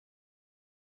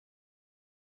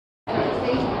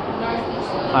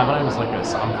Hi, my name is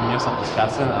Loucas. I'm from Yes Optus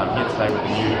Chadstone and I'm here today with the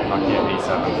new Nokia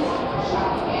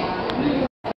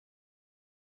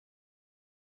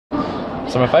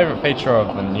E7. So my favourite feature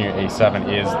of the new E7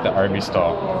 is the Ovi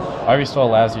Store. Ovi Store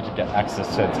allows you to get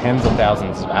access to tens of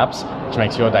thousands of apps, which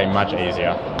makes your day much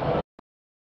easier.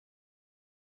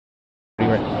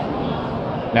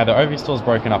 Now the Ovi Store is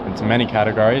broken up into many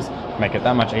categories to make it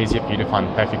that much easier for you to find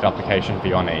the perfect application for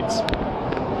your needs.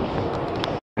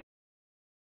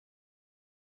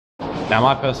 Now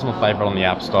my personal favourite on the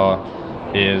App Store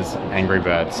is Angry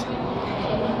Birds.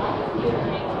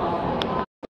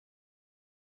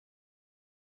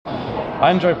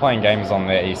 I enjoy playing games on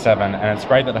the E7 and it's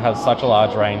great that it has such a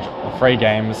large range of free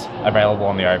games available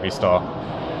on the Ovi Store,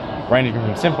 ranging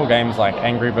from simple games like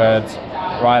Angry Birds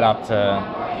right up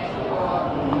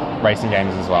to racing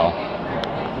games as well.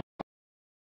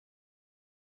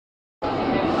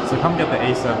 So come get the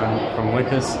E7 from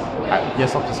Loucas at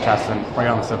Yes Optus Chadstone free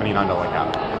on the $79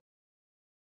 cap.